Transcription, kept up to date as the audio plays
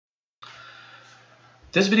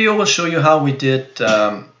This video will show you how we did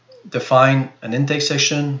define an intake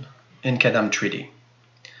section in CADAM3D.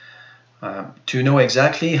 To know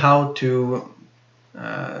exactly how to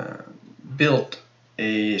build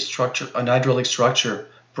an hydraulic structure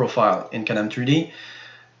profile in CADAM3D,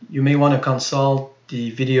 you may want to consult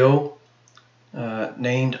the video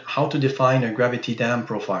named How to Define a Gravity Dam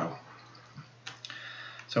Profile.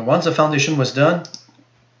 So once the foundation was done,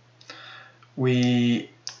 we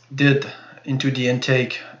did into the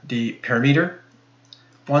intake the parameter.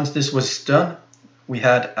 Once this was done, we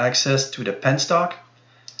had access to the penstock,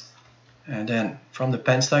 and then from the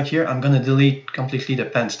penstock here I'm going to delete completely the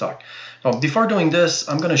penstock. So before doing this,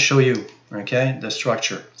 I'm going to show you the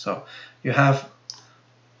structure. So you have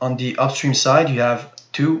on the upstream side, you have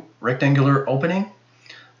two rectangular opening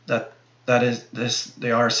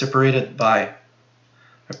they are separated by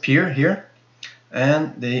a pier here,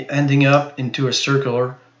 and they ending up into a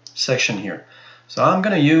circular section here. So I'm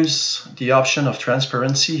going to use the option of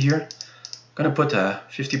transparency here. I'm going to put a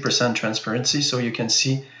 50% transparency so you can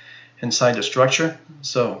see inside the structure.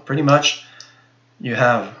 So pretty much you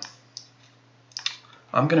have,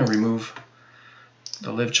 I'm going to remove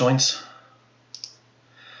the lift joints,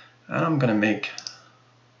 and I'm going to make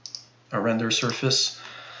a render surface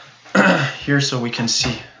here so we can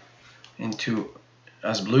see into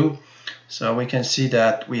as blue. So we can see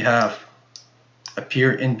that we have a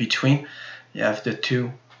pier in between. You have the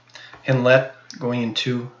two inlet going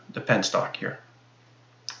into the penstock here.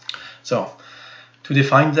 So to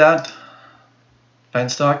define that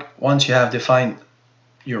penstock, once you have defined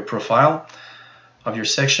your profile of your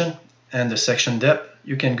section and the section depth,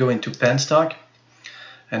 you can go into penstock,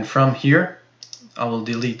 and from here I will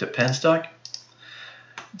delete the penstock.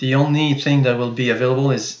 The only thing that will be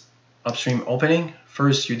available is upstream opening.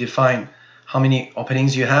 First you define how many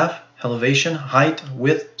openings you have, elevation, height,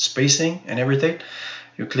 width, spacing, and everything.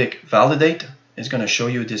 You click validate. It's going to show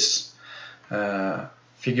you this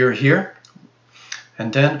figure here,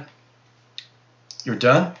 and then you're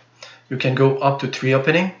done. You can go up to 3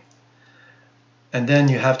 opening, and then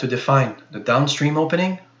you have to define the downstream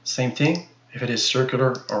opening. Same thing if it is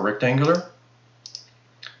circular or rectangular,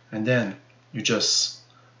 and then you just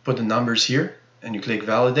put the numbers here and you click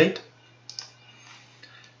validate,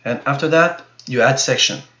 and after that you add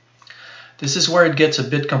section. This is where it gets a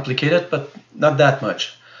bit complicated, but not that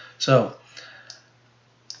much. So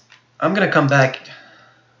I'm gonna come back,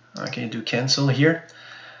 do cancel here.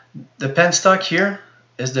 The penstock here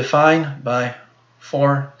is defined by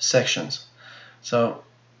 4 sections. So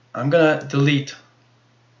I'm gonna delete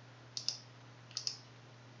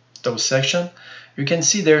those sections. You can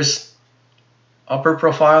see there's upper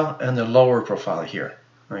profile and the lower profile here.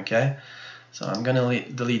 So I'm gonna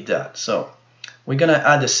delete that. So we're gonna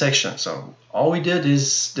add a section. So all we did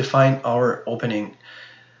is define our opening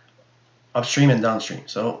upstream and downstream.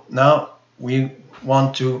 So now we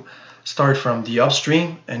want to start from the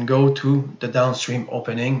upstream and go to the downstream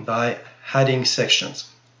opening by adding sections.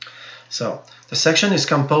 So the section is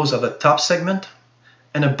composed of a top segment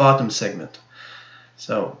and a bottom segment.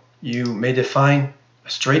 So you may define a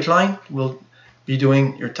straight line, will be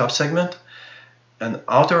doing your top segment, an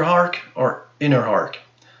outer arc or inner arc.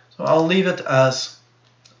 So I'll leave it as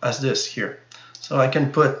this here. So I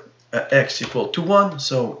can put x equal to 1.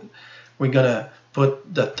 So we're gonna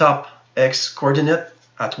put the top x coordinate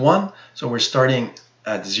at 1. So we're starting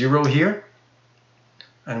at 0 here,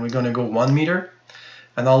 and we're gonna go 1 meter,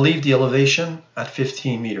 and I'll leave the elevation at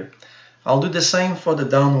 15 meter. I'll do the same for the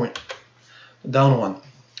down one.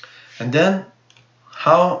 And then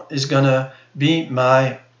how is gonna be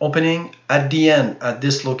my opening at the end at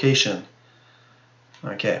this location?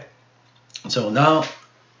 So now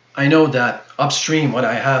I know that upstream what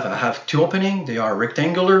I have 2 openings. They are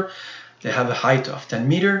rectangular, they have a height of 10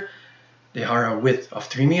 meters, they are a width of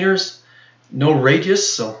 3 meters, no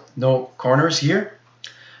radius, so no corners here.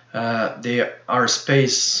 They are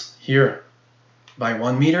spaced here by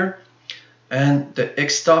 1 meter, and the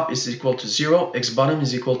x top is equal to 0, x bottom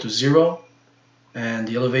is equal to 0, and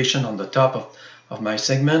the elevation on the top of my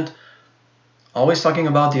segment, always talking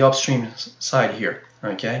about the upstream side here.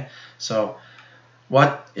 So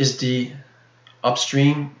what is the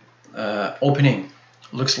upstream opening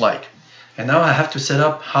looks like, and now I have to set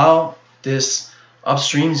up how this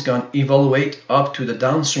upstream is going to evaluate up to the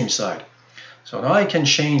downstream side. So now I can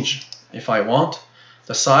change, if I want,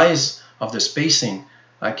 the size of the spacing.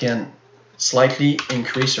 I can slightly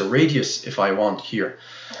increase the radius if I want here,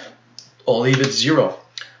 or leave it 0.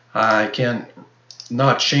 I can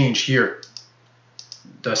not change here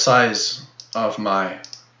the size of my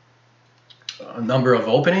number of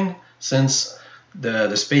opening, since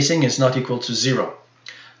the spacing is not equal to 0.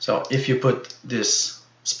 So if you put this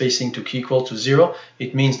spacing to equal to 0,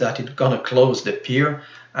 it means that it's gonna close the pier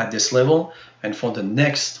at this level, and for the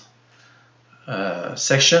next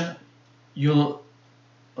section you'll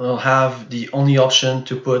have the only option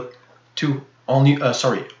to put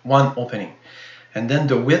one opening, and then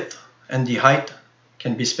the width and the height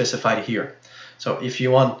can be specified here. So if you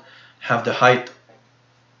want have the height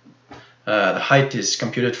is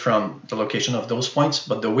computed from the location of those points,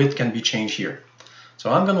 but the width can be changed here.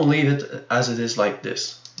 So I'm going to leave it as it is like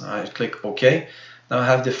this. I click OK. Now I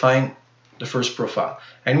have defined the first profile,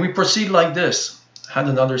 and we proceed like this. Add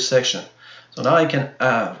another section. So now I can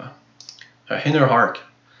have an inner arc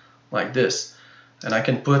like this, and I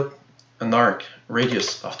can put an arc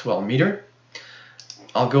radius of 12 meters.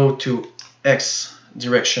 I'll go to X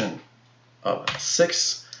direction of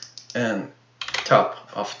 6 and top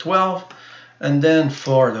of 12, and then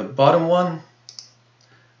for the bottom one,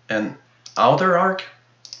 an outer arc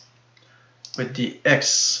with the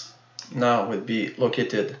X now would be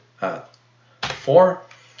located at 4.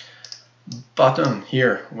 Bottom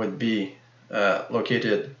here would be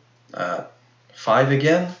located at 5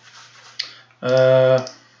 again. No,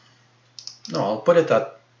 I'll put it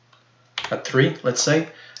at 3, let's say,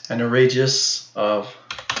 and a radius of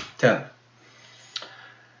 10.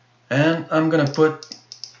 And I'm gonna put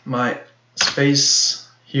my space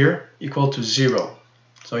here equal to 0.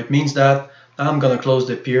 So it means that I'm gonna close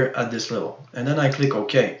the pier at this level, and then I click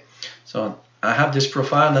OK. So I have this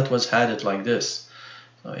profile that was added like this.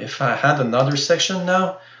 So if I had another section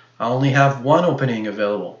now, I only have one opening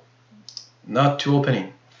available, not two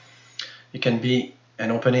openings. It can be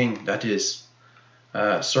an opening that is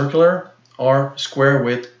circular or square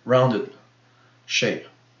with rounded shape,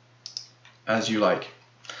 as you like.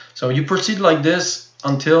 So you proceed like this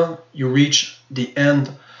until you reach the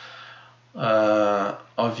end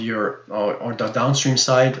of your or the downstream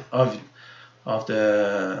side of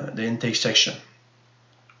the intake section.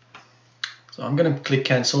 So I'm going to click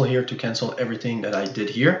cancel here to cancel everything that I did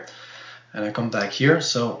here, and I come back here.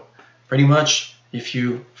 So pretty much if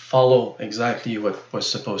you follow exactly what was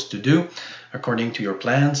supposed to do according to your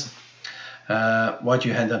plans, what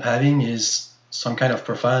you end up having is some kind of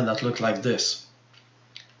profile that looks like this.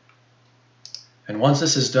 And once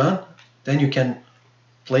this is done, then you can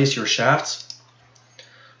place your shafts.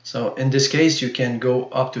 So in this case you can go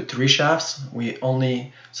up to 3 shafts. We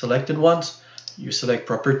only selected ones. You select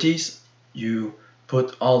properties, you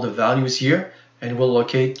put all the values here, and it will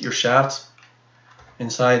locate your shafts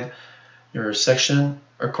inside your section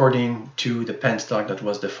according to the penstock that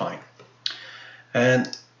was defined.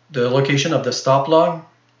 And the location of the stop log,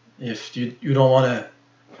 if you don't want to,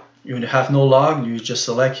 you have no log, you just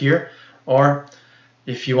select here, or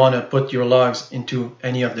if you want to put your logs into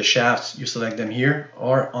any of the shafts, you select them here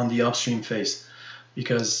or on the upstream face,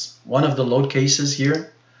 because one of the load cases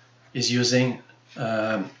here is using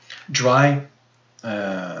dry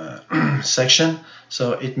section,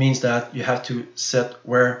 so it means that you have to set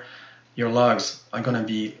where your logs are going to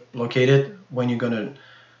be located when you're going to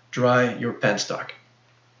dry your penstock.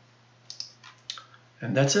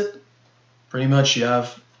 And that's it. Pretty much you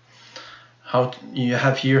have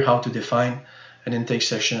here how to define an intake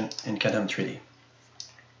section in CADAM3D.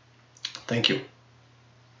 Thank you.